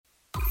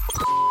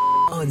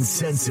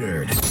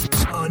Uncensored,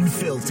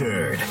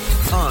 unfiltered,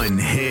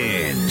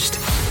 unhinged.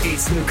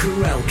 It's the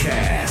Karel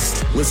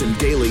Cast. Listen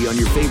daily on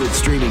your favorite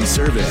streaming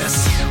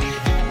service.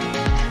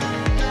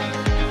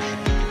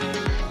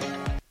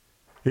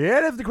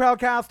 It is the Karel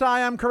Cast.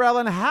 I am Karel,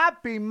 and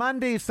happy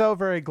Monday. So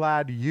very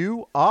glad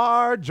you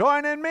are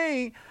joining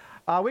me.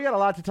 We got a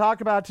lot to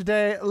talk about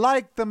today,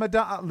 like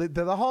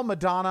the whole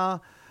Madonna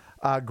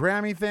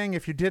Grammy thing.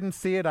 If you didn't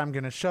see it, I'm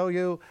going to show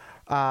you.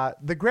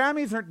 The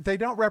Grammys, they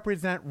don't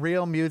represent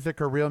real music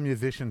or real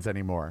musicians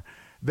anymore.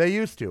 They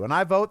used to, and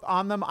I vote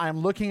on them. I'm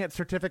looking at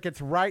certificates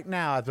right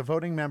now as a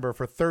voting member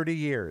for 30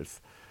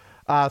 years.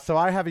 So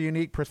I have a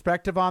unique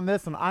perspective on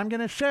this, and I'm going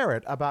to share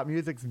it about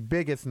music's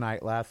biggest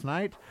night last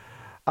night.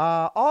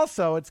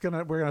 Also,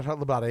 we're gonna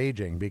talk about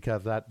aging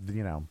because that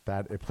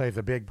it plays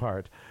a big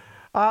part.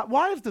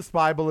 Why is the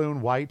spy balloon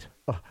white?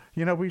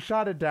 We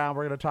shot it down.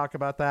 We're going to talk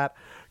about that.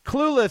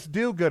 Clueless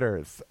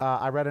do-gooders.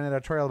 I read an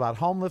editorial about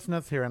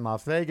homelessness here in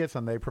Las Vegas,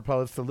 and they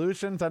proposed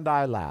solutions, and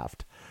I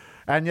laughed.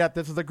 And yet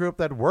this is a group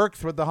that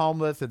works with the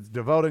homeless. It's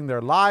devoting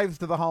their lives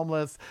to the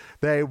homeless.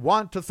 They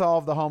want to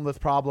solve the homeless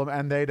problem,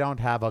 and they don't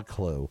have a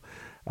clue.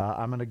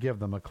 I'm going to give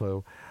them a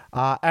clue.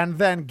 And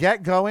then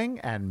get going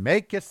and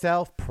make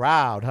yourself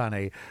proud,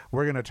 honey.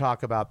 We're going to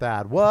talk about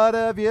that. What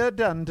have you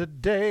done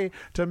today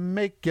to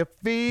make you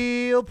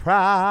feel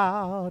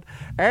proud?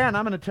 And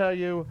I'm going to tell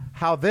you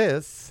how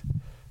this,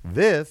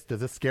 does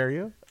this scare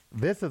you?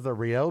 This is a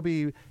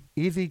Ryobi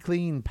Easy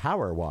Clean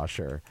Power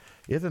Washer.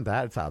 Isn't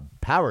that? It's a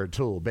power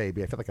tool,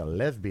 baby. I feel like a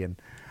lesbian.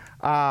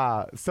 So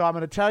I'm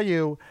going to tell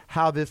you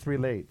how this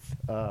relates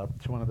to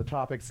one of the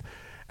topics.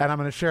 And I'm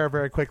going to share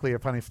very quickly a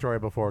funny story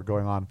before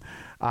going on.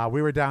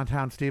 We were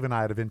downtown, Steve and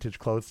I, at a vintage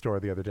clothes store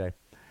the other day.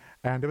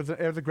 And it was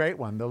a great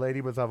one. The lady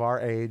was of our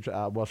age.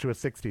 She was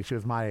 60. She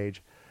was my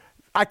age.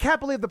 I can't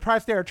believe the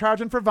price they are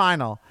charging for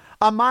vinyl.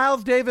 A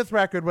Miles Davis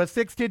record was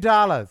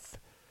 $60.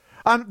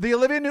 The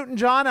Olivia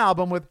Newton-John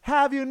album with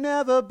Have You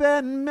Never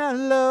Been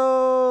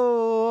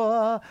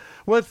Mellow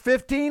was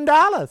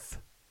 $15.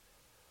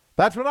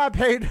 That's what I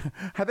paid.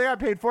 I think I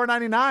paid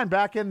 $4.99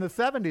 back in the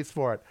 70s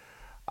for it.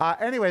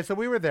 Anyway, so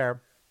we were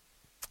there.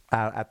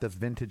 At this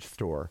vintage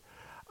store,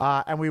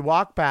 and we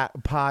walked back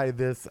by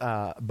this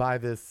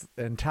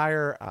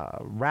entire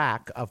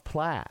rack of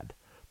plaid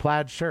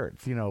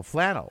shirts,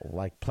 flannel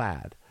like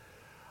plaid,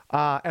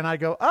 and I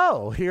go,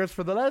 oh, here's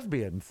for the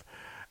lesbians,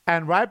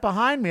 and right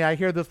behind me I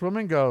hear this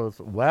woman goes,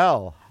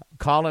 well,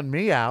 calling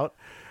me out,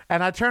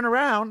 and I turn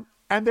around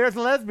and there's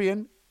a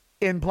lesbian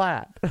in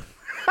plaid.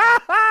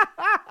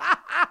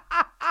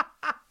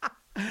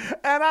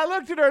 And I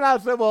looked at her and I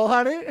said, well,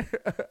 honey.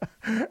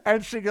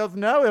 And she goes,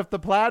 no, if the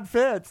plaid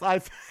fits.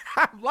 And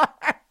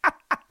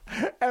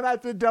I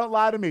said, don't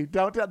lie to me.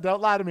 Don't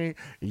lie to me.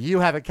 You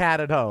have a cat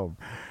at home.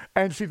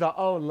 And she's like,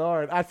 oh,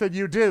 Lord. I said,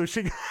 you do.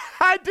 She goes,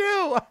 I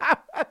do.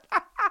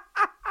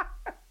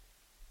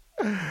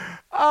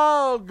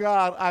 Oh,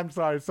 God. I'm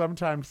sorry.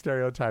 Sometimes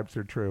stereotypes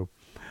are true.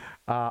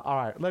 All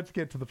right. Let's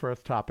get to the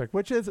first topic,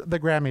 which is the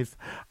Grammys.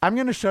 I'm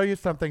going to show you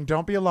something.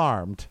 Don't be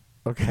alarmed.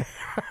 Okay.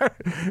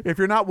 If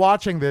you're not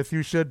watching this,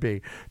 you should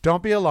be.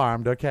 Don't be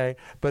alarmed, okay?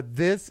 But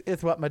this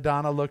is what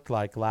Madonna looked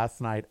like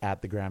last night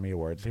at the Grammy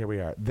Awards. Here we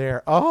are.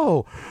 There.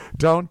 Oh,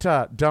 don't.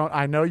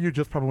 I know you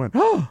just probably went,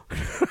 oh.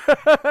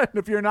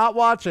 If you're not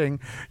watching,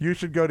 you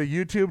should go to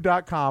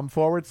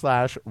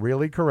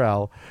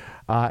youtube.com/reallykarel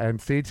and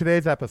see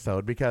today's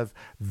episode, because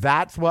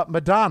that's what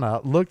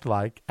Madonna looked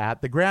like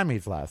at the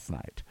Grammys last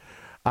night.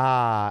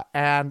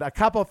 And a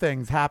couple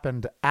things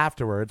happened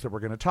afterwards that we're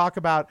going to talk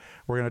about.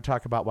 We're going to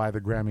talk about why the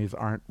Grammys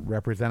aren't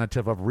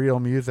representative of real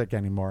music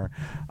anymore,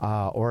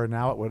 or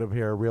now it would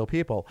appear real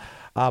people.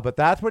 But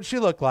that's what she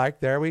looked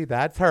like.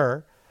 That's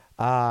her.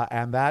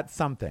 And that's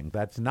something.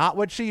 That's not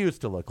what she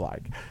used to look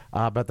like.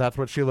 But that's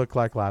what she looked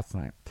like last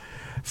night.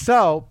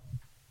 So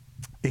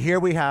here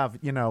we have,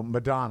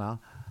 Madonna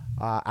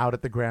out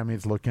at the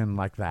Grammys looking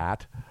like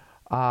that.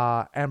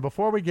 And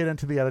before we get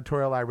into the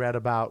editorial I read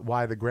about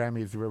why the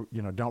Grammys,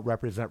 don't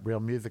represent real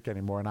music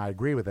anymore, and I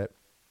agree with it,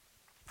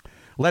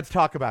 let's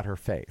talk about her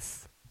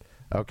face,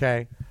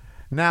 okay?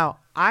 Now,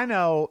 I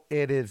know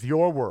it is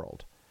your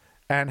world,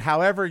 and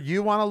however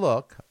you want to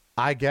look,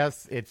 I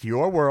guess it's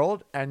your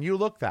world, and you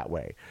look that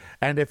way.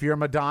 And if you're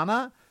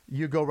Madonna,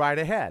 you go right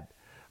ahead.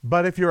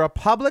 But if you're a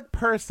public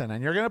person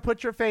and you're going to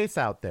put your face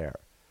out there,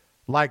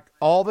 like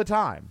all the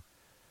time,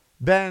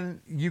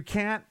 then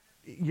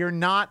you're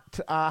not,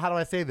 how do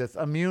I say this,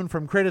 immune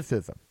from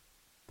criticism.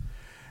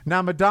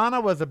 Now, Madonna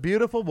was a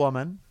beautiful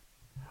woman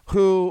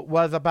who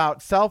was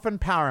about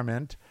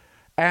self-empowerment,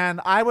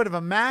 and I would have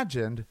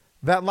imagined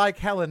that, like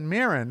Helen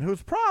Mirren,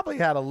 who's probably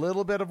had a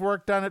little bit of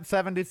work done at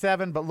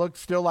 77 but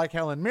looks still like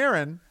Helen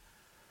Mirren,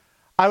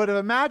 I would have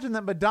imagined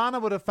that Madonna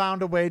would have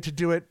found a way to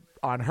do it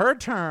on her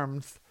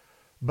terms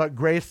but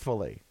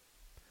gracefully.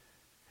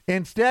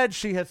 Instead,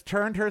 she has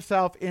turned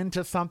herself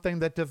into something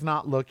that does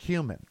not look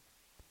human.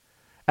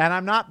 And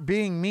I'm not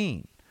being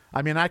mean.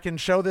 I mean, I can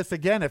show this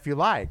again if you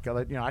like.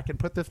 I can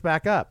put this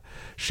back up.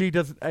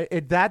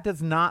 That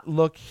does not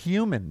look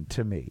human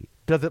to me.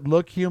 Does it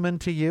look human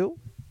to you?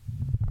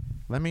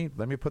 Let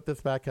me put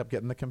this back up,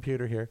 get in the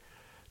computer here.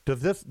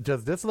 Does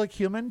this look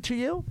human to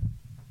you?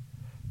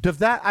 Does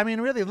that, I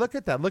mean, really, look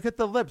at that. Look at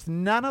the lips.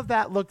 None of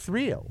that looks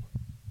real.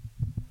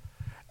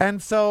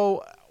 And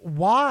so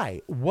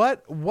why?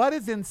 What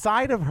is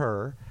inside of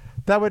her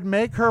that would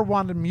make her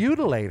want to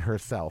mutilate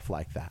herself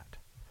like that?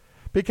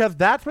 Because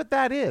that's what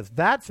that is.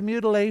 That's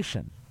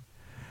mutilation.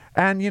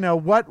 And,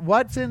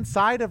 what's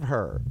inside of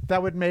her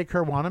that would make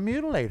her want to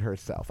mutilate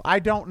herself? I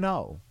don't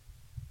know.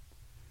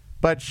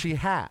 But she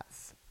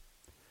has.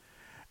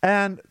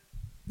 And,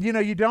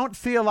 you don't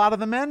see a lot of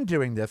the men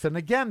doing this. And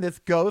again, this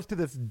goes to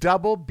this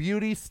double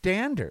beauty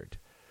standard.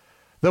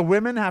 The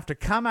women have to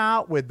come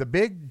out with the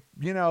big,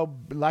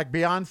 like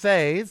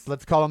Beyoncé's.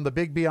 Let's call them the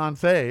big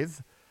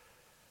Beyoncé's.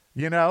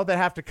 They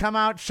have to come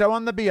out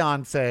showing the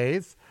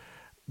Beyoncé's.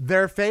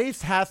 Their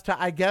face has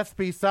to, I guess,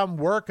 be some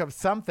work of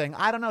something.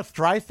 I don't know.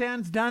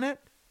 Streisand's done it.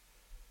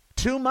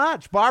 Too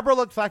much. Barbara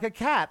looks like a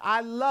cat. I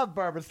love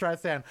Barbara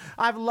Streisand.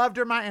 I've loved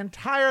her my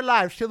entire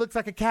life. She looks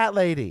like a cat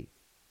lady.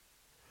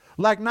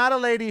 Like not a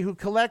lady who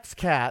collects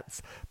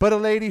cats, but a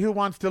lady who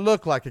wants to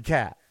look like a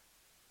cat.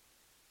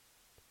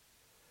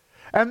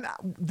 And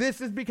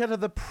this is because of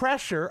the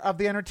pressure of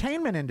the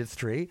entertainment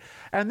industry.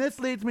 And this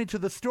leads me to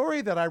the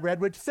story that I read,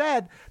 which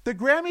said the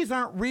Grammys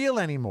aren't real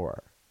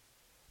anymore.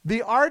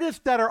 The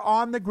artists that are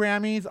on the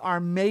Grammys are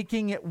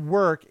making it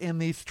work in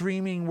the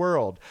streaming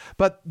world.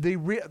 But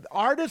the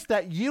artists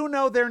that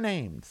their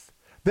names,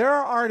 there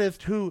are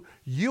artists who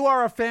you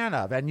are a fan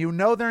of and you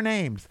know their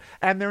names,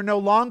 and they're no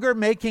longer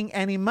making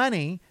any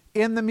money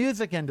in the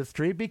music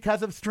industry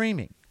because of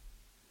streaming.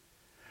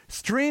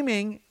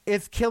 Streaming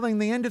is killing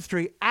the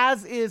industry,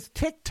 as is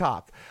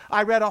TikTok.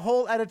 I read a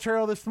whole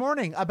editorial this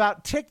morning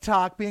about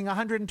TikTok being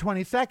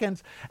 120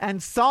 seconds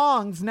and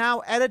songs now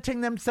editing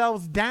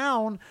themselves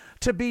down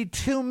to be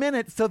 2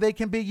 minutes so they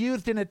can be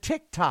used in a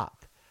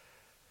TikTok.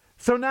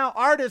 So now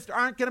artists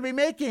aren't going to be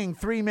making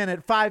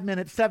 3-minute,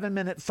 5-minute,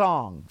 7-minute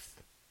songs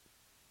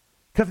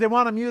because they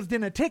want them used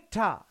in a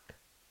TikTok.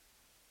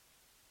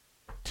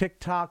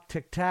 TikTok,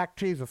 tic-tac,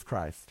 Jesus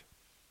Christ.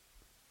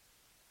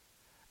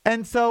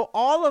 And so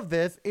all of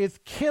this is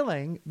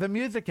killing the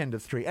music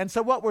industry. And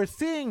so what we're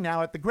seeing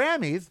now at the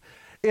Grammys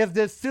is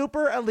this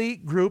super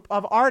elite group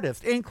of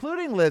artists,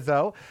 including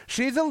Lizzo.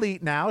 She's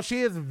elite now.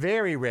 She is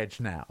very rich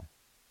now.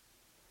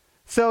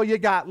 So you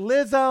got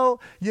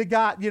Lizzo, you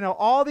got,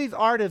 all these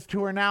artists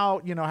who are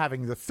now,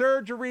 having the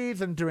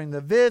surgeries and doing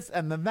the this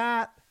and the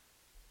that.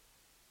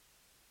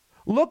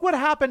 Look what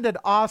happened at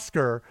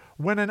Oscar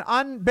when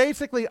an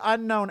basically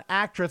unknown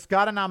actress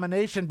got a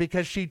nomination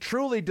because she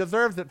truly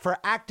deserves it for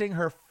acting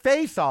her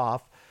face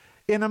off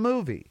in a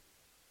movie.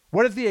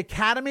 What does the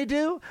Academy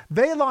do?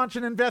 They launch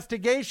an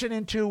investigation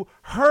into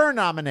her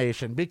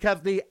nomination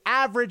because the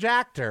average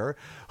actor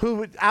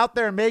who's out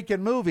there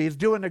making movies,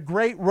 doing a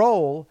great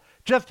role,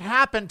 just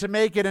happened to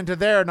make it into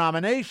their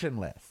nomination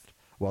list.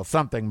 Well,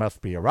 something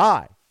must be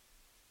awry.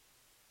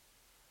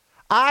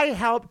 I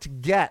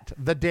helped get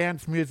the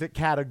dance music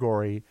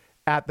category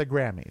at the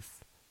Grammys.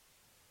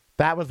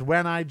 That was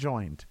when I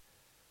joined.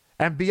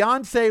 And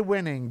Beyonce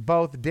winning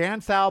both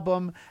Dance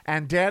Album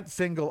and Dance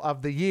Single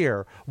of the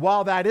Year,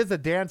 while that is a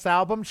dance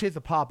album, she's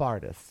a pop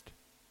artist.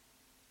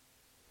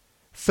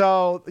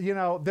 So,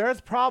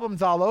 there's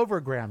problems all over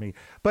Grammy.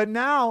 But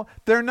now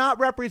they're not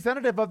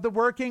representative of the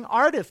working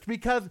artist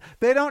because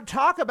they don't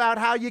talk about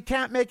how you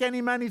can't make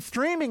any money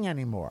streaming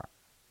anymore.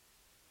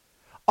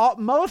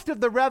 Most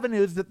of the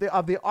revenues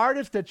of the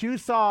artists that you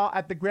saw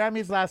at the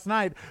Grammys last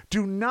night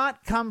do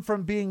not come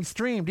from being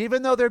streamed,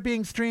 even though they're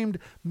being streamed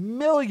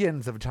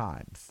millions of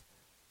times.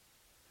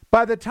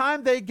 By the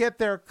time they get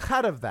their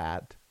cut of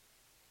that,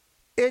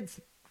 it's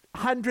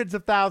hundreds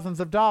of thousands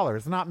of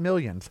dollars, not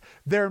millions.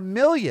 Their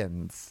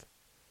millions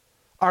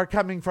are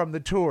coming from the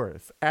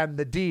tours and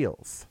the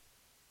deals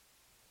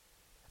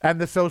and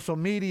the social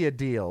media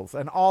deals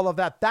and all of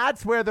that.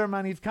 That's where their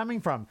money's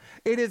coming from.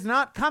 It is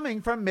not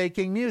coming from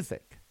making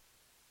music.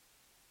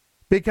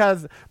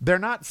 Because they're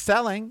not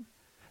selling.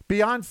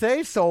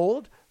 Beyonce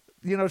sold,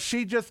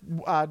 she just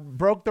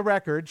broke the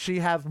record. She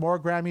has more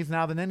Grammys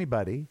now than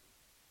anybody.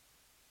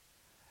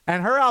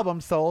 And her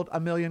album sold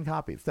 1 million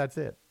copies. That's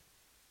it.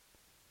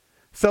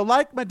 So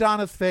like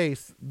Madonna's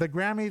face, the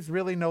Grammys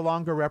really no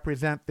longer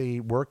represent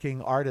the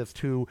working artist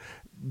who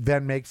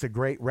then makes a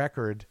great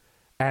record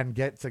and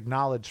gets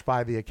acknowledged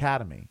by the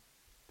Academy.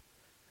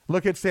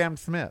 Look at Sam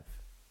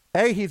Smith.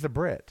 A, he's a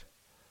Brit.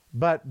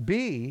 But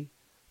B,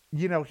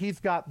 he's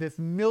got this $1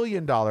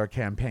 million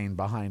campaign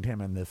behind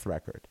him in this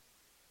record.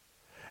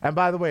 And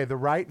by the way, the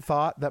right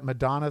thought that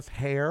Madonna's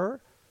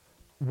hair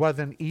was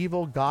an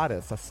evil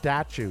goddess, a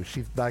statue.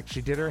 She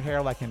did her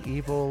hair like an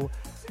evil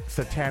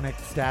satanic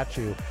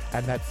statue,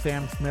 and that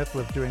Sam Smith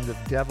was doing this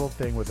devil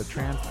thing with a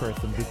trans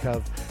person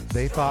because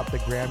they thought the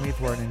Grammys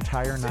were an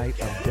entire night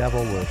of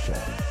devil worship.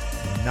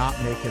 I'm not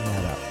making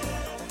that up.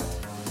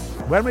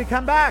 When we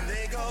come back,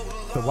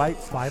 the White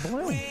Spy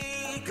Balloon.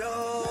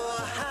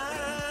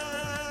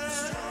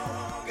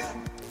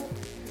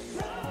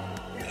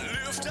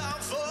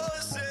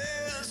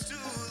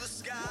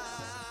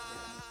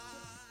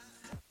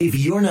 If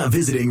you're not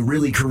visiting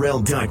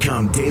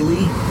reallycorel.com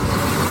daily,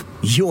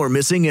 you're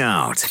missing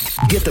out.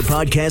 Get the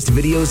podcast,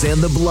 videos,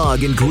 and the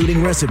blog,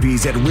 including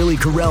recipes at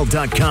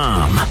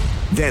reallycorel.com.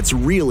 That's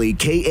really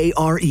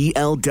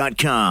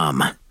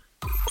KAREL.com.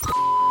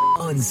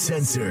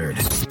 Uncensored,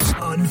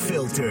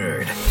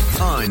 unfiltered,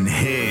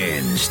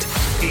 unhinged.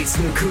 It's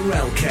the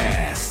Corel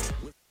Cast.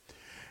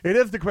 It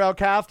is the Corel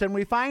Cast, and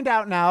we find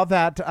out now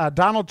that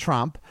Donald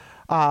Trump,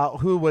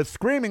 who was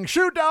screaming,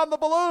 "Shoot down the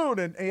balloon!"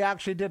 and he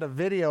actually did a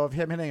video of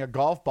him hitting a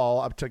golf ball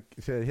up to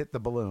hit the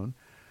balloon,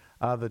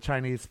 the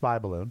Chinese spy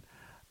balloon.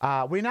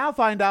 We now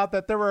find out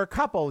that there were a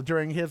couple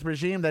during his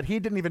regime that he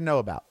didn't even know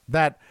about,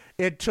 that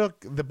it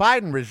took the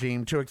Biden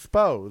regime to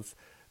expose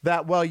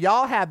that, well,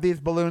 y'all had these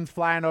balloons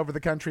flying over the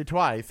country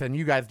twice, and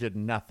you guys did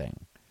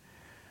nothing.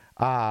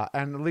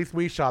 And at least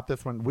we shot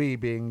this one, we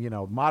being,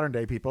 modern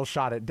day people,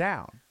 shot it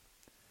down.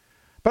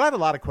 But I have a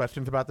lot of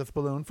questions about this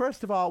balloon.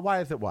 First of all, why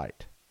is it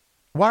white?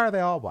 Why are they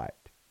all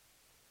white?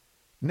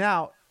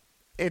 Now,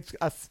 it's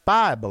a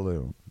spy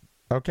balloon.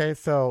 Okay,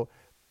 so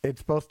it's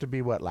supposed to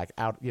be what, like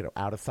out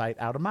of sight,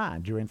 out of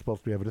mind. You ain't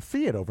supposed to be able to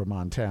see it over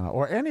Montana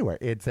or anywhere.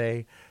 It's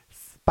a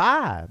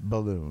spy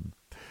balloon.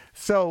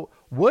 So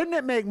wouldn't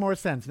it make more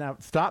sense? Now,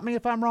 stop me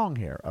if I'm wrong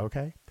here,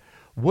 okay?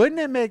 Wouldn't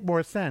it make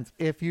more sense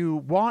if you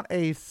want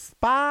a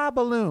spy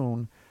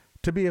balloon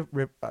to be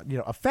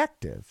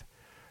effective?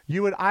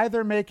 You would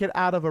either make it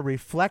out of a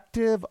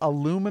reflective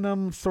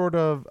aluminum sort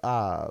of,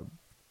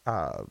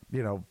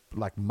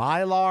 like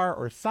mylar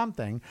or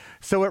something,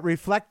 so it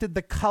reflected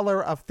the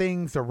color of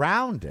things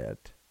around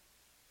it.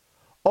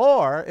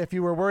 Or if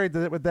you were worried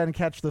that it would then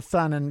catch the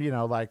sun and,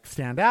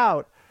 stand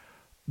out,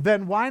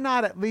 then why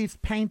not at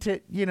least paint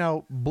it,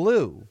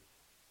 blue,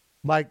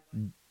 like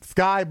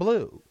sky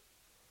blue?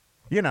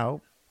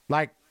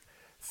 Like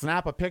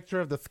snap a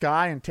picture of the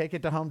sky and take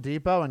it to Home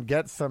Depot and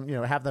get some,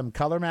 have them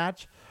color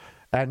match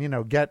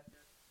and, get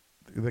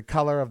the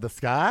color of the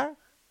sky.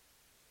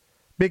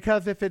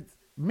 Because if it's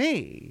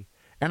me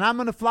and I'm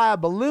going to fly a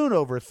balloon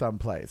over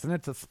someplace and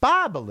it's a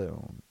spy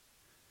balloon,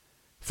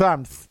 so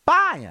I'm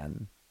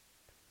spying,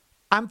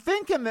 I'm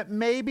thinking that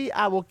maybe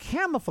I will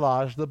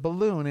camouflage the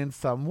balloon in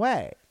some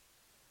way.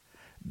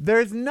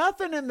 There's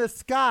nothing in the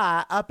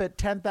sky up at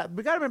 10,000.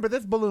 We got to remember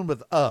this balloon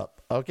was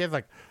up. Okay, it's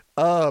like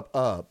up,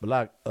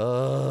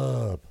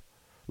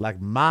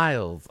 like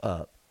miles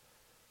up.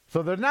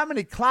 So there's not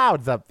many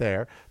clouds up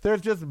there.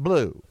 There's just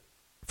blue.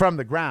 From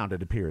the ground,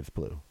 it appears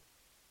blue.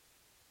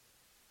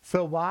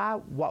 So why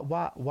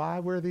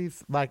were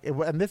these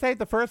and this ain't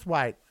the first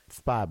white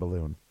spy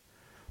balloon.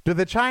 Do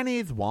the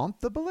Chinese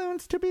want the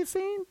balloons to be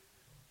seen?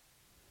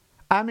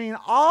 I mean,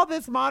 all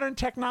this modern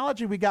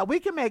technology we got, we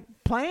can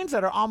make planes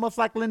that are almost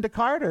like Linda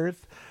Carter's,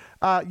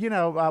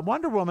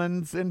 Wonder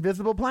Woman's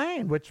invisible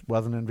plane, which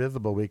wasn't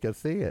invisible. We could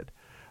see it.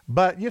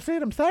 But you see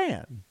what I'm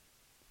saying?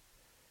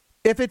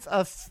 If it's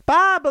a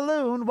spy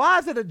balloon, why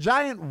is it a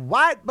giant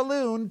white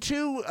balloon,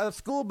 two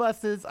school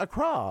buses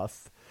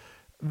across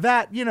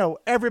that,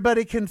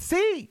 everybody can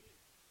see?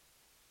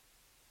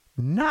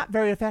 Not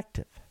very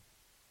effective.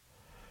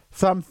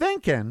 So I'm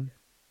thinking,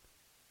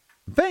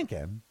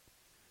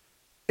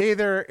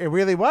 either it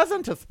really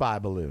wasn't a spy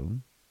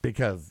balloon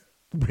because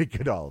we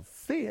could all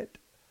see it,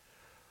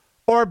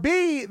 or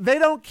B, they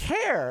don't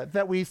care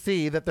that we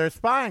see that they're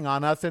spying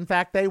on us. In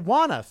fact, they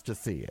want us to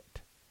see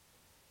it.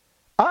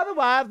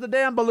 Otherwise, the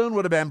damn balloon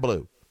would have been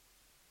blue.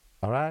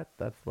 All right,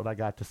 that's what I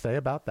got to say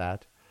about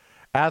that.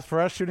 As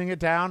for us shooting it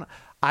down,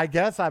 I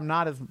guess I'm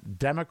not as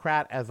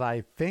Democrat as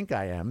I think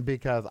I am,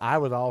 because I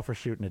was all for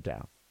shooting it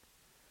down.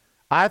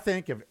 I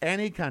think if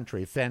any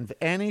country sends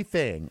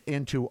anything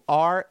into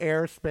our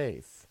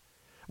airspace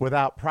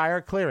without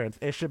prior clearance,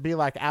 it should be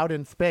like out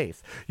in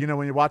space. When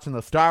you're watching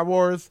the Star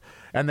Wars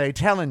and they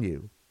telling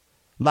you,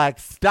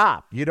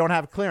 stop, you don't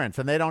have clearance,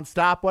 and they don't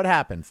stop, what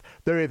happens?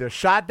 They're either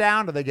shot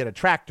down or they get a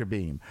tractor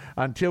beam.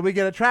 Until we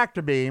get a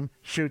tractor beam,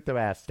 shoot their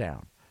ass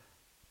down.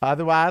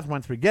 Otherwise,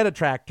 once we get a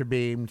tractor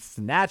beam,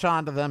 snatch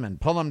onto them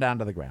and pull them down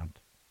to the ground.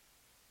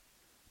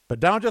 But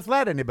don't just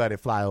let anybody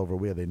fly over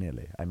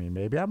willy-nilly. I mean,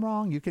 maybe I'm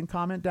wrong. You can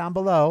comment down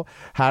below.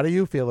 How do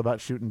you feel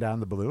about shooting down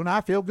the balloon?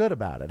 I feel good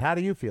about it. How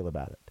do you feel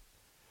about it?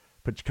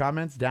 Put your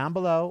comments down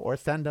below or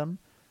send them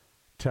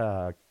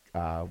to,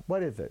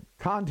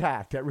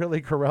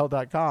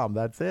 contact@reallycorel.com.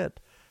 That's it.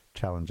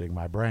 Challenging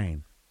my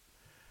brain.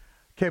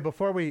 Okay,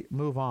 before we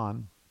move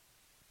on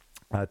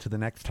to the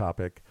next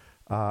topic,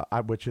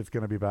 which is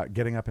going to be about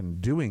getting up and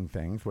doing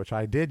things, which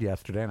I did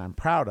yesterday and I'm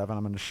proud of, and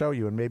I'm going to show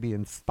you and maybe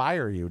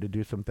inspire you to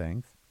do some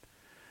things.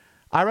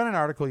 I read an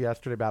article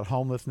yesterday about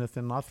homelessness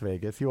in Las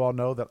Vegas. You all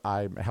know that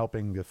I'm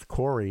helping this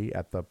Corey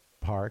at the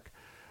park.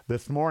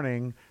 This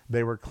morning,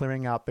 they were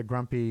clearing out the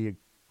grumpy,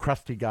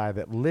 crusty guy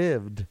that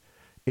lived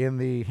in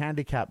the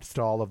handicapped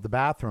stall of the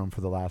bathroom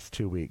for the last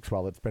 2 weeks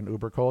while it's been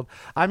uber cold.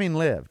 I mean,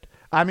 lived.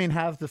 I mean,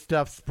 has the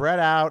stuff spread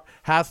out,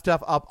 has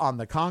stuff up on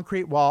the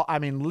concrete wall. I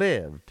mean,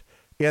 lived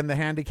in the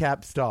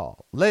handicapped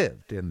stall.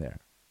 Lived in there.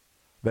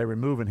 They're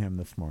removing him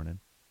this morning.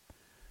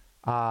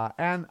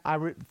 And I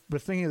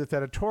was thinking of this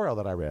editorial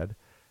that I read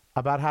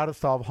about how to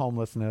solve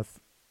homelessness,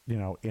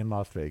 in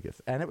Las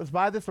Vegas. And it was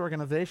by this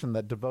organization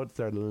that devotes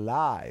their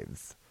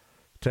lives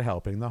to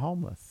helping the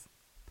homeless.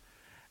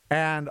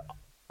 And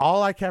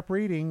all I kept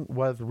reading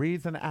was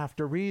reason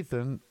after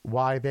reason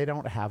why they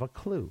don't have a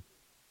clue.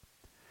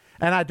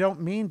 And I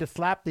don't mean to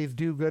slap these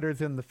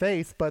do-gooders in the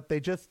face, but they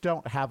just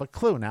don't have a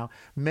clue. Now,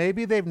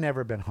 maybe they've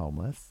never been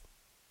homeless,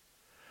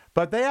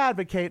 but they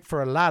advocate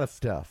for a lot of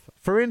stuff.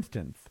 For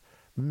instance,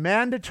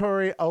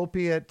 mandatory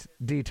opiate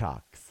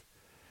detox.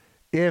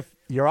 If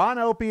you're on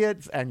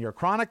opiates and you're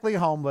chronically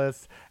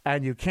homeless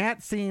and you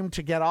can't seem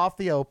to get off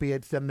the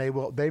opiates, then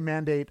they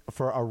mandate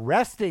for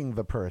arresting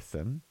the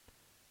person,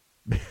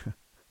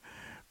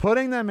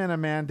 putting them in a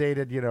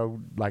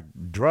mandated, like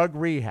drug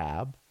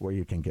rehab where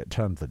you can get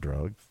tons of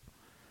drugs.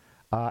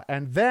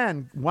 And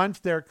then once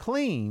they're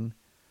clean,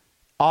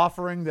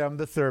 offering them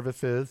the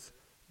services,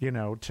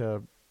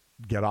 to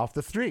get off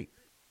the street.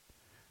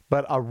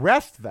 But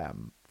arrest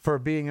them for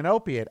being an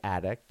opiate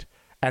addict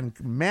and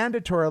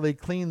mandatorily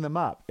clean them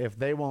up if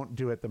they won't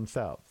do it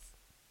themselves.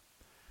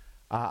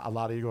 A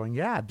lot of you going,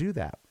 yeah, do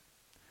that.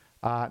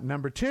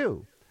 Number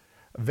two,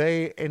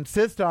 they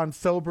insist on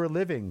sober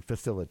living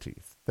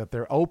facilities, that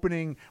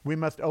we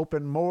must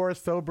open more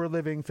sober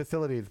living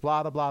facilities,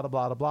 blah, blah, blah,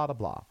 blah, blah, blah,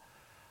 blah.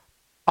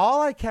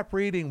 All I kept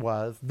reading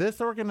was, this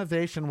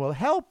organization will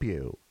help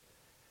you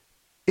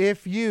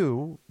if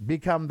you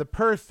become the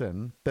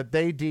person that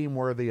they deem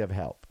worthy of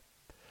help.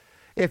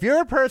 If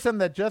you're a person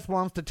that just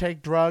wants to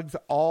take drugs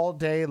all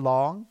day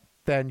long,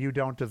 then you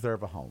don't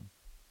deserve a home.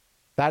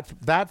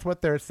 That's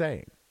what they're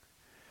saying.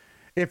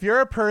 If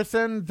you're a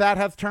person that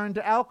has turned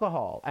to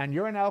alcohol and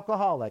you're an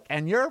alcoholic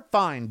and you're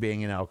fine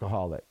being an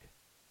alcoholic,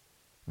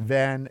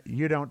 then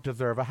you don't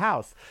deserve a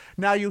house.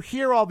 Now, you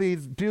hear all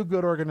these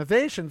do-good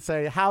organizations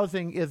say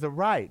housing is a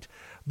right,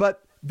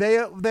 but they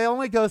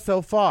only go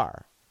so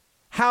far.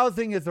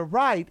 Housing is a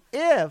right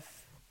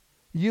if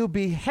you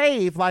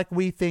behave like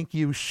we think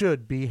you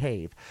should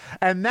behave.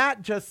 And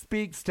that just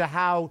speaks to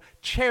how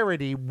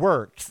charity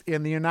works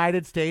in the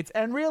United States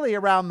and really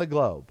around the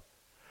globe.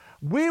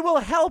 We will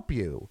help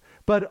you,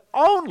 but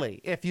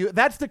only if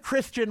that's the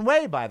Christian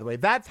way, by the way.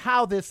 That's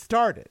how this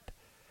started.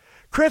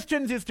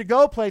 Christians used to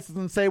go places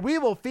and say, we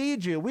will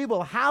feed you, we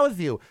will house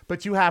you,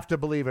 but you have to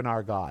believe in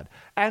our God.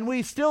 And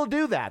we still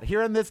do that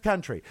here in this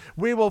country.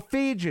 We will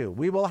feed you,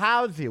 we will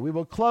house you, we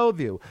will clothe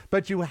you,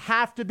 but you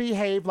have to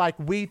behave like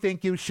we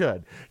think you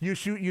should. You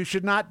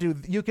should not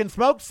you can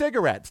smoke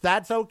cigarettes,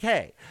 that's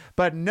okay,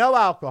 but no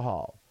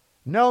alcohol,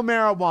 no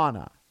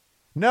marijuana,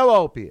 no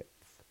opiates,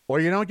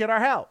 or you don't get our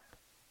help.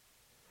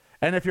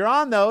 And if you're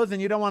on those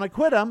and you don't want to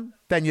quit them,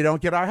 then you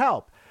don't get our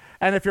help.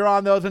 And if you're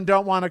on those and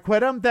don't want to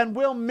quit them, then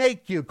we'll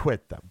make you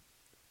quit them.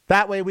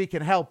 That way we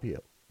can help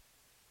you.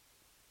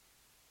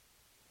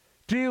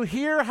 Do you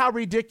hear how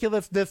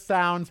ridiculous this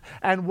sounds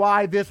and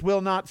why this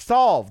will not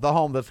solve the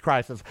homeless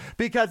crisis?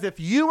 Because if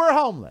you were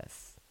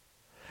homeless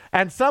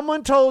and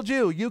someone told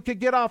you could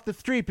get off the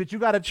street, but you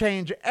got to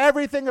change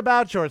everything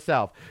about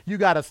yourself. You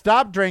got to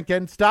stop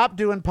drinking, stop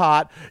doing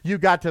pot. You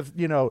got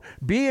to,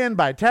 be in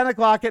by 10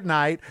 o'clock at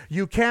night.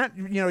 You can't,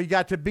 you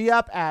got to be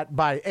up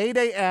by 8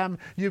 a.m.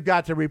 You've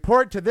got to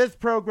report to this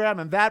program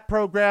and that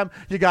program.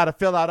 You got to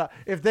fill out.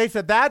 If they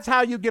said that's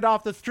how you get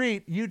off the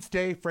street, you'd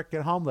stay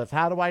freaking homeless.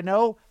 How do I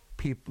know?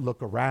 People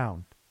look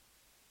around.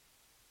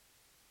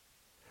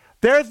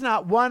 There's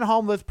not one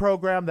homeless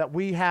program that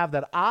we have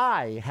that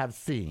I have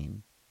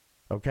seen,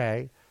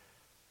 okay,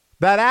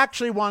 that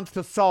actually wants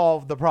to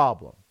solve the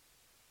problem.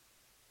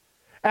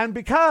 And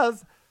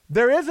because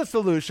there is a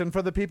solution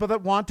for the people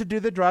that want to do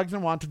the drugs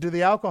and want to do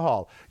the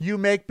alcohol. You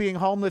make being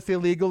homeless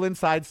illegal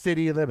inside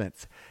city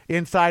limits,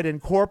 inside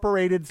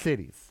incorporated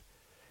cities.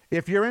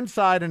 If you're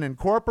inside an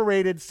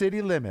incorporated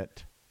city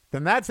limit,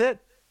 then that's it.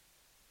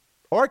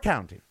 Or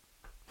county.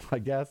 I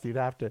guess you'd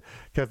have to,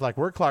 because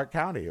we're Clark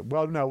County.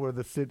 Well, no, we're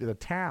the city, the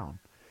town.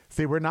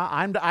 See, we're not,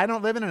 I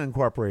don't live in an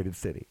incorporated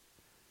city.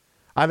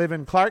 I live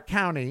in Clark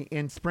County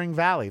in Spring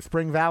Valley.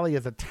 Spring Valley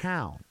is a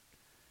town.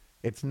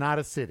 It's not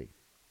a city.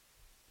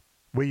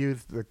 We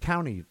use the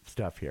county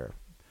stuff here.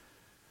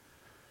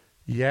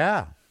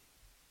 Yeah.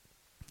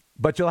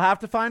 But you'll have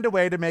to find a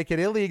way to make it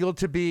illegal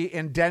to be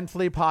in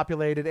densely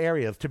populated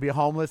areas, to be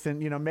homeless and,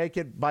 make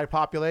it by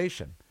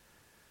population.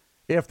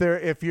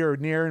 If you're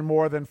near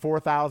more than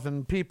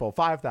 4,000 people,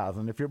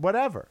 5,000, if you're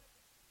whatever.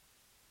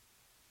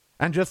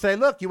 And just say,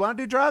 look, you want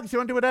to do drugs? You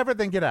want to do whatever?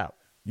 Then get out.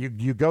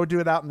 You go do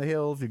it out in the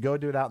hills. You go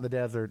do it out in the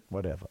desert,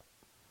 whatever.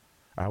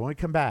 All right, when we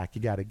come back,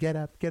 you got to get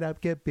up,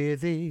 get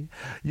busy.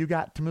 You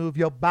got to move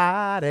your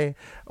body.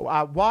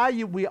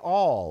 We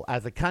all,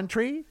 as a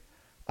country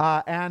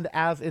and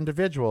as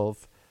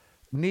individuals,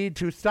 need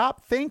to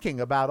stop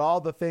thinking about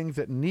all the things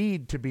that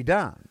need to be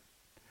done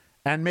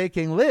and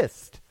making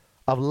lists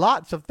of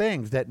lots of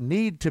things that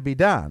need to be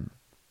done.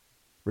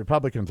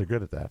 Republicans are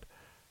good at that.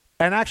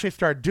 And actually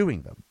start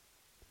doing them.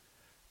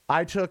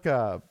 I took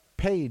a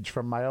page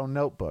from my own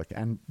notebook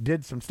and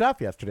did some stuff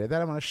yesterday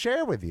that I want to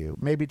share with you,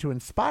 maybe to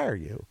inspire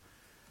you,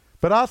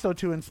 but also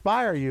to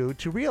inspire you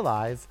to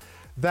realize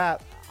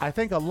that I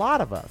think a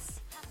lot of us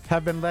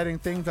have been letting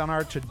things on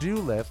our to-do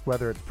list,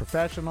 whether it's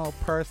professional,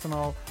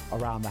 personal,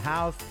 around the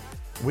house,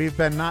 we've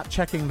been not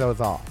checking those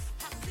off.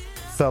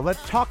 So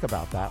let's talk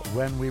about that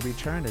when we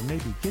return and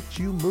maybe get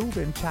you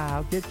moving,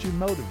 child. Get you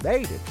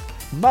motivated.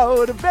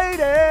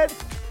 Motivated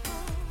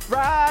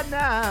right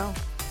now.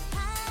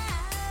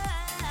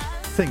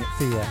 Sing it,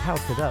 see ya.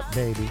 House it up,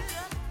 baby.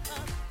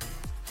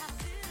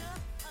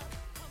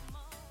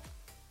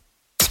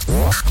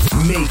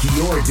 Make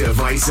your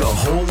device a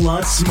whole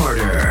lot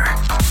smarter.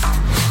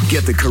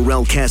 Get the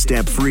Corel Cast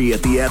app free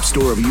at the App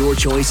Store of your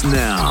choice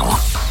now.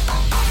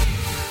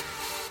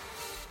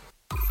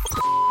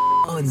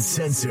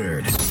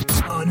 Uncensored,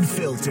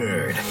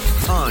 unfiltered,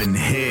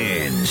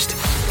 unhinged.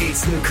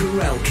 It's the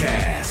Corel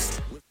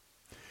Cast.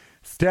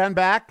 Stand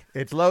back.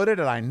 It's loaded,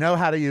 and I know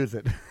how to use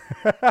it.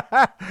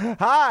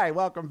 Hi,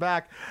 welcome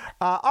back.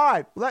 All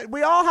right,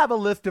 we all have a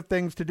list of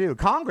things to do.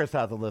 Congress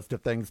has a list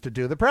of things to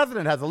do. The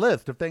president has a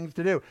list of things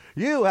to do.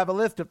 You have a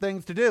list of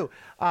things to do.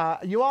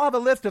 You all have a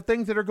list of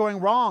things that are going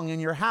wrong in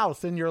your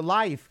house, in your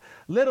life.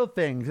 Little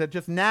things that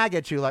just nag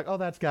at you like, oh,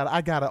 that's gotta,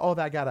 I gotta, oh,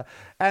 that gotta.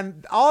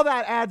 And all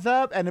that adds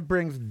up, and it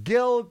brings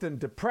guilt and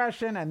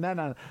depression, and then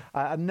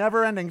a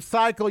never-ending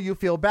cycle. You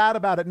feel bad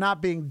about it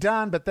not being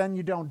done, but then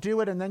you don't do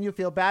it, and then you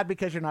feel bad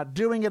because you're not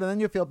doing it, and then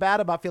you feel bad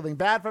about feeling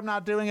bad from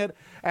not doing it,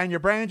 and your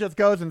brain just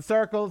goes in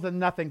circles and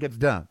nothing gets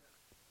done.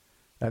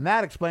 And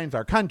that explains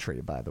our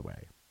country, by the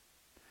way.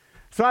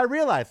 So I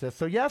realized this.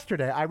 So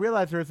yesterday, I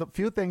realized there's a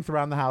few things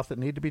around the house that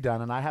need to be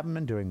done, and I haven't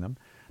been doing them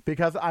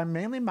because I'm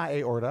mainly my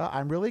aorta.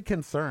 I'm really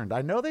concerned.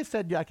 I know they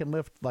said I can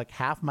lift like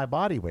half my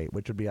body weight,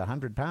 which would be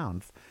 100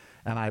 pounds,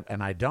 and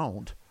I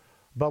don't.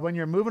 But when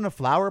you're moving a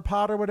flower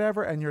pot or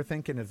whatever, and you're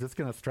thinking, is this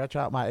going to stretch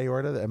out my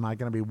aorta? Am I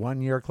going to be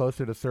 1 year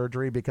closer to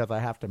surgery because I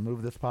have to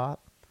move this pot?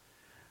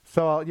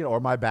 So,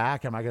 or my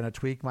back, am I going to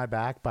tweak my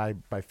back by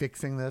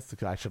fixing this?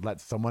 Because I should let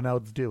someone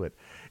else do it.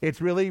 It's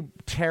really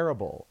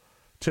terrible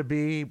to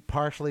be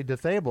partially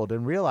disabled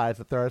and realize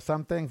that there are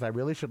some things I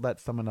really should let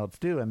someone else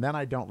do, and then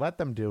I don't let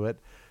them do it,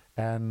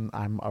 and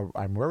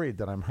I'm worried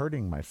that I'm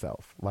hurting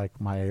myself,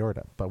 like my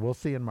aorta. But we'll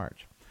see in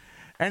March.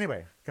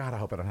 Anyway, God, I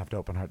hope I don't have to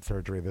open heart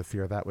surgery this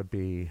year. That would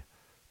be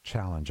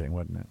challenging,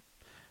 wouldn't it?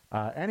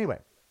 Anyway,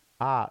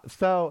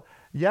 so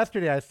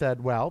yesterday I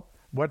said, well,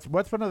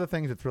 What's one of the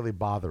things that's really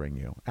bothering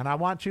you? And I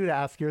want you to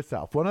ask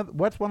yourself,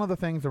 what's one of the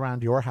things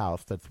around your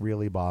house that's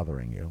really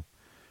bothering you?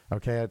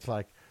 Okay, it's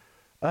like,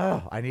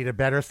 oh, I need a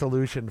better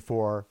solution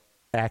for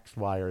X,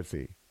 Y, or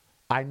Z.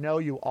 I know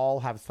you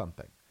all have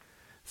something.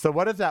 So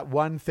what is that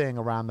one thing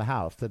around the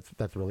house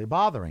that's really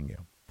bothering you?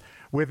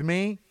 With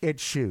me,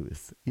 it's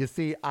shoes. You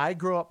see, I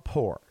grew up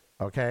poor.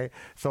 Okay,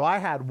 so I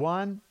had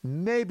 1,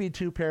 maybe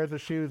 2 pairs of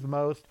shoes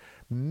most,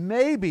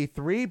 maybe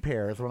 3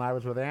 pairs when I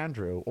was with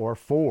Andrew, or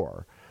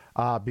 4.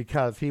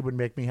 Because he would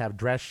make me have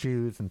dress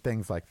shoes and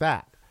things like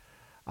that.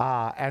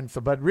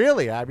 But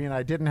really, I mean,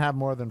 I didn't have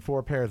more than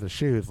 4 pairs of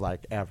shoes,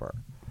 like, ever.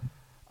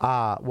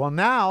 Well,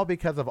 now,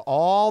 because of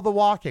all the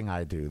walking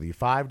I do, the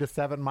 5 to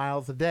 7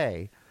 miles a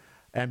day,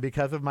 and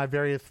because of my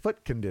various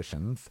foot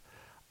conditions,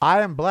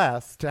 I am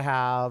blessed to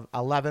have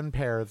 11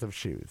 pairs of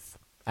shoes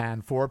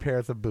and 4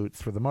 pairs of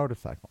boots for the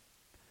motorcycle.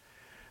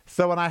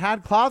 So when I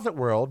had Closet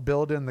World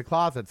build in the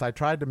closets, I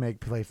tried to make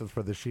places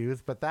for the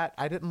shoes, but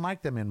I didn't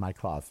like them in my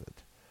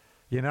closet.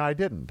 I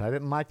didn't. I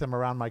didn't like them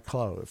around my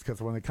clothes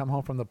because when they come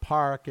home from the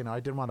park,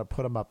 I didn't want to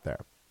put them up there.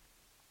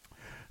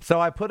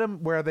 So I put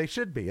them where they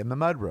should be, in the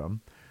mud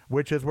room,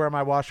 which is where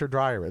my washer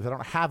dryer is. I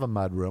don't have a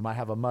mud room. I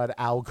have a mud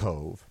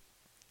alcove.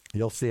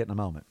 You'll see it in a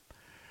moment.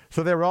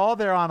 So they were all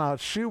there on a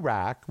shoe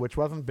rack, which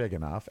wasn't big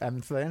enough,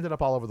 and so they ended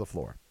up all over the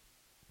floor.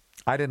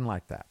 I didn't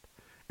like that.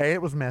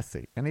 It was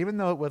messy. And even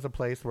though it was a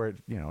place where,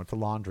 it's a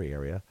laundry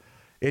area,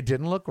 it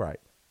didn't look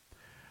right.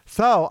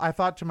 So I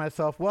thought to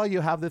myself, well, you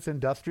have this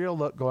industrial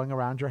look going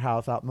around your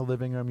house. Out in the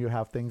living room, you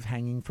have things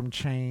hanging from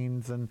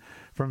chains and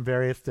from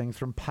various things,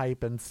 from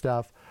pipe and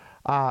stuff.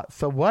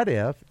 So what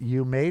if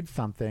you made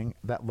something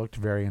that looked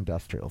very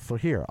industrial? So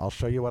here, I'll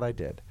show you what I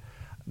did.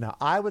 Now,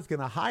 I was going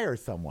to hire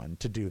someone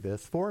to do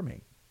this for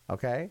me,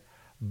 okay?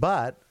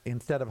 But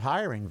instead of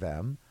hiring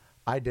them,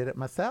 I did it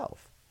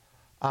myself.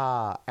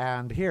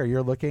 And here,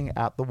 you're looking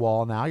at the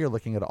wall now. You're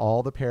looking at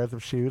all the pairs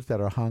of shoes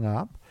that are hung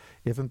up.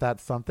 Isn't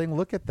that something?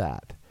 Look at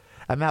that.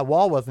 And that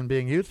wall wasn't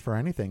being used for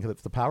anything because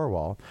it's the power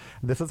wall.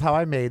 And this is how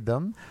I made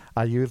them.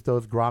 I used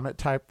those grommet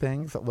type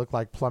things that look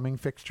like plumbing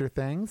fixture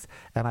things.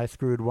 And I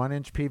screwed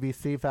 1-inch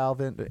PVC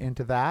valve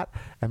into that.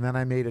 And then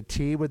I made a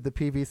T with the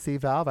PVC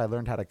valve. I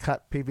learned how to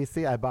cut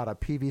PVC. I bought a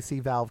PVC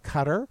valve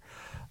cutter,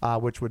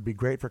 which would be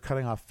great for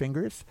cutting off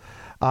fingers.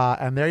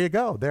 And there you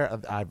go.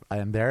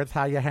 And there's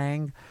how you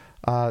hang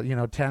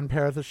 10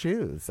 pairs of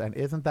shoes. And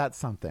isn't that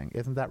something?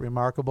 Isn't that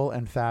remarkable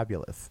and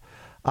fabulous?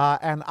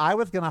 And I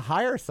was going to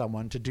hire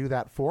someone to do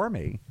that for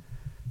me.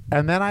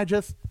 And then I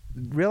just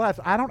realized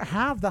I don't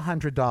have the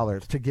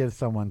 $100 to give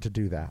someone to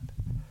do that.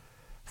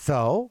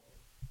 So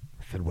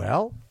I said,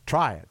 well,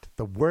 try it.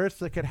 The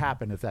worst that could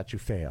happen is that you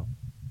fail.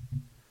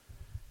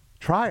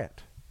 Try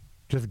it.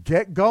 Just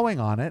get going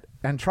on it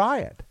and try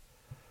it.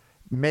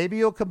 Maybe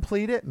you'll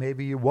complete it.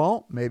 Maybe you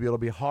won't. Maybe it'll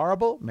be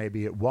horrible.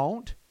 Maybe it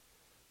won't.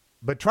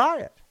 But try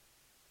it.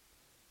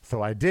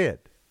 So I did.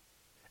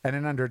 And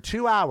in under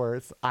 2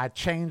 hours, I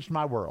changed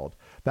my world.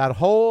 That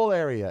whole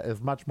area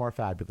is much more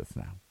fabulous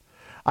now.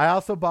 I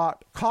also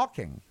bought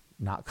caulking,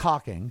 not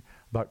caulking,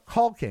 but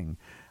caulking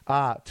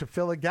to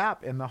fill a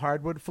gap in the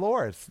hardwood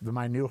floors.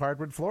 My new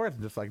hardwood floors,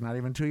 just like not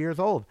even 2 years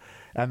old.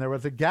 And there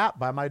was a gap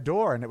by my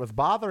door, and it was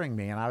bothering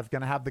me. And I was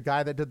going to have the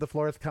guy that did the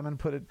floors come and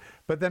put it.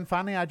 But then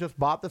finally, I just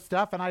bought the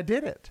stuff, and I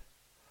did it.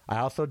 I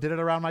also did it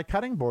around my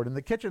cutting board in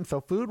the kitchen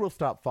so food will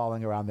stop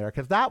falling around there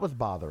because that was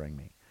bothering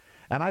me.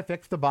 And I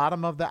fixed the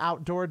bottom of the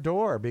outdoor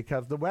door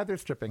because the weather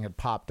stripping had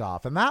popped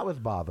off, and that was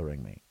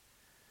bothering me.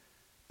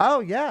 Oh,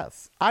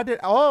 yes, I did.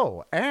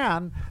 Oh,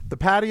 and the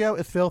patio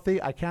is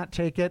filthy. I can't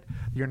take it.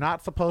 You're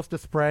not supposed to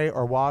spray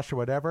or wash or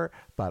whatever,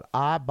 but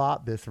I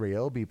bought this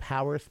Ryobi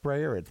power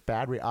sprayer. It's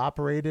battery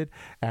operated,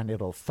 and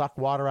it'll suck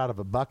water out of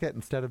a bucket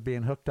instead of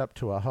being hooked up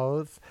to a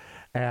hose.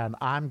 And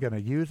I'm going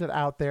to use it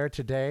out there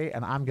today,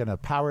 and I'm going to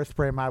power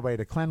spray my way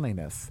to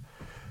cleanliness.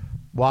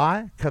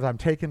 Why? Because I'm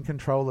taking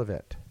control of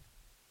it.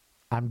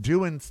 I'm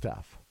doing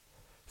stuff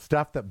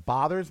that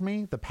bothers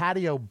me. The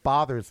patio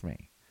bothers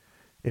me.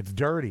 It's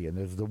dirty, and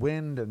there's the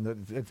wind,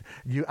 and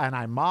and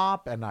I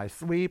mop and I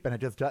sweep, and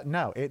it just doesn't.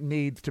 No, it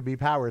needs to be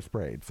power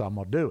sprayed, so I'm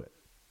gonna do it.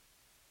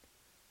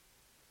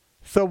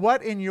 So,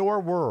 what in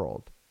your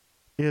world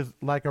is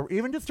like,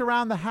 even just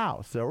around the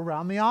house or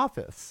around the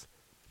office?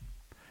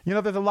 You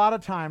know, there's a lot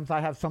of times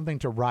I have something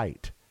to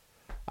write.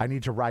 I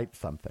need to write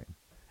something,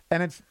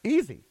 and it's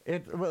easy.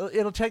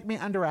 It'll take me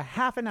under a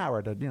half an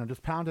hour to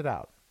just pound it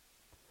out.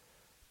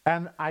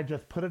 And I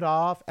just put it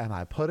off, and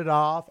I put it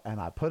off,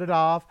 and I put it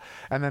off.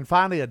 And then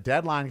finally a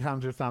deadline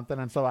comes or something.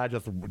 And so I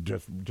just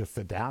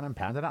sit down and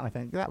pound it out. And I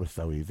think, that was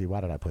so easy.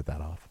 Why did I put that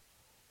off?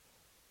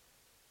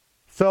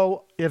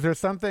 So is there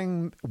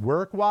something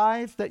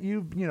work-wise that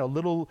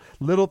little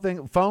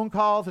thing, phone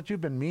calls that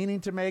you've been meaning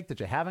to make that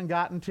you haven't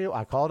gotten to?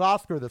 I called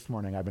Oscar this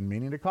morning. I've been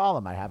meaning to call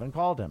him. I haven't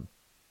called him.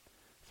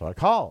 So I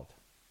called.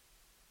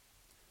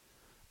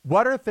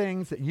 What are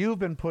things that you've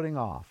been putting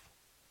off?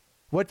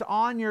 What's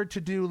on your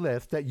to-do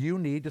list that you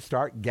need to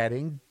start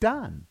getting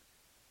done?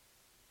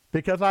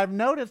 Because I've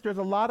noticed there's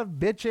a lot of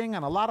bitching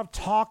and a lot of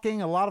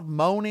talking, a lot of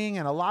moaning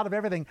and a lot of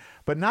everything,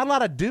 but not a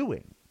lot of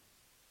doing.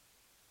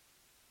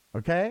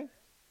 Okay?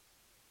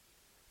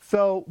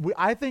 So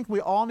I think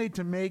we all need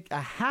to make a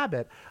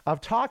habit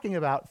of talking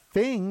about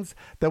things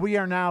that we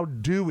are now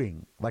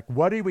doing. Like,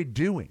 what are we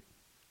doing?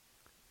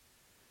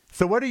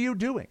 So what are you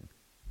doing?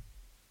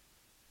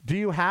 Do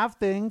you have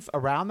things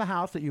around the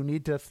house that you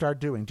need to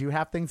start doing? Do you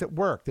have things at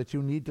work that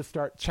you need to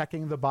start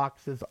checking the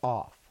boxes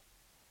off?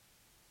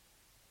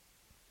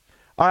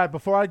 All right,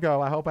 before I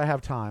go, I hope I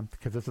have time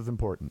because this is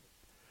important.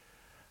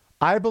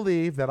 I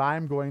believe that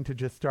I'm going to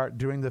just start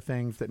doing the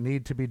things that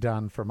need to be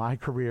done for my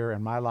career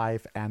and my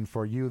life and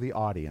for you, the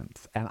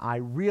audience. And I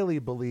really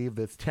believe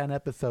this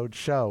 10-episode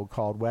show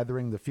called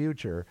Weathering the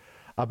Future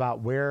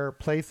about where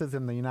places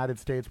in the United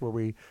States where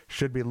we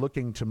should be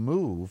looking to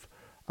move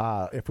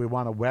if we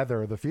want to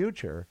weather the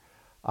future,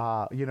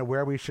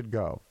 where we should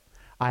go.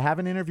 I have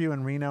an interview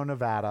in Reno,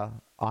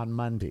 Nevada on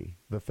Monday,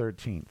 the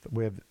 13th,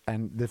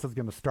 and this is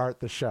going to start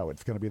the show.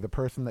 It's going to be the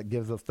person that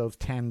gives us those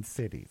 10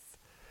 cities.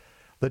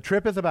 The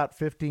trip is about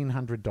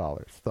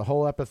 $1,500. The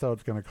whole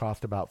episode's going to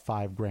cost about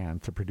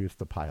 $5,000 to produce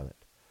the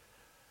pilot.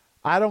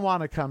 I don't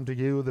want to come to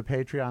you, the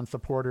Patreon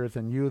supporters,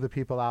 and you, the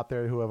people out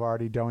there who have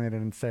already donated,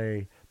 and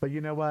say, but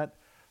you know what?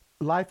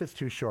 Life is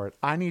too short.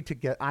 I need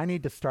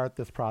to start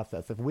this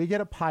process. If we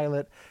get a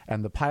pilot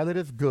and the pilot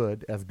is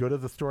good, as good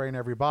as the story in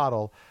every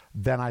bottle,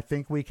 then I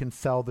think we can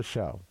sell the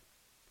show.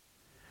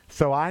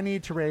 So I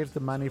need to raise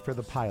the money for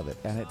the pilot,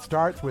 and it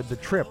starts with the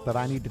trip that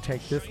I need to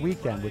take this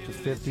weekend, which is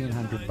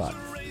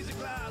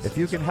 $1,500. If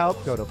you can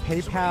help, go to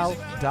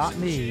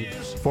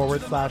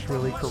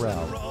paypal.me/Willie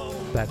Carell.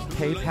 That's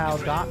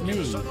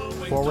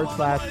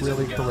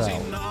paypal.me/Willie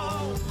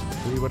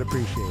Carell. We would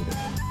appreciate it.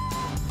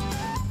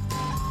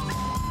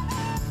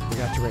 We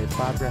got to raise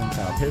 $5,000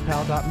 now.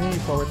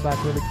 PayPal.me/Willie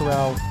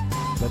Carell.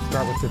 Let's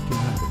start with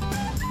 $1,500.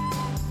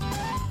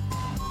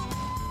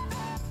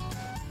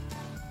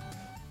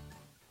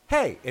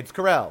 Hey, it's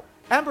Carell.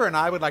 Ember and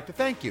I would like to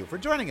thank you for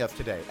joining us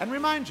today and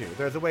remind you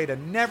there's a way to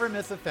never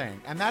miss a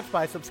thing, and that's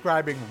by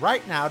subscribing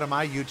right now to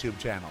my YouTube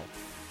channel.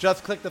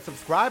 Just click the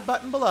subscribe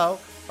button below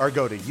or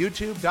go to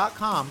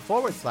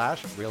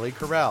youtube.com/Willie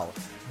Carell.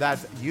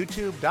 That's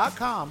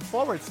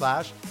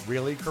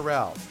youtube.com/Willie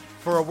Carell.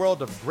 For a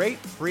world of great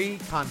free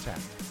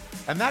content.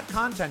 And that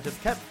content is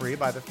kept free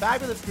by the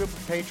fabulous group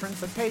of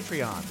patrons at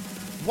Patreon.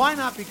 Why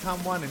not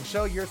become one and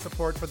show your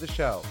support for the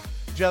show?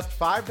 Just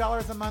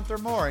 $5 a month or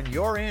more and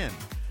you're in.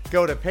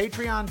 Go to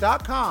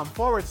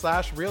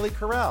patreon.com/Willie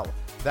Carell.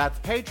 That's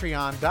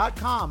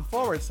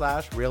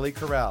patreon.com/Willie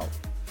Carell.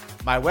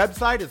 My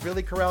website is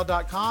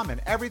reallycarell.com,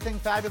 and everything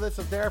fabulous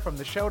is there, from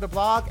the show to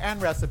blog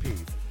and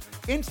recipes.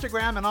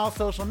 Instagram and all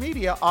social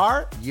media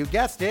are, you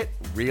guessed it,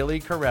 Really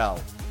Carell.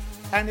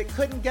 And it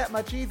couldn't get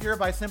much easier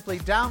by simply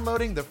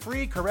downloading the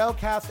free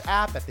Corelcast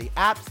app at the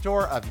app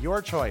store of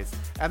your choice.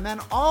 And then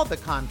all the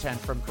content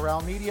from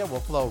Corel Media will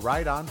flow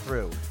right on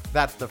through.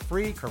 That's the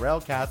free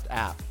Corelcast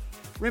app.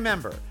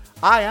 Remember,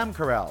 I am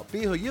Corel.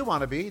 Be who you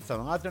want to be so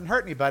long as it doesn't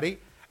hurt anybody.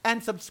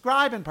 And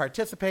subscribe and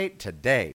participate today.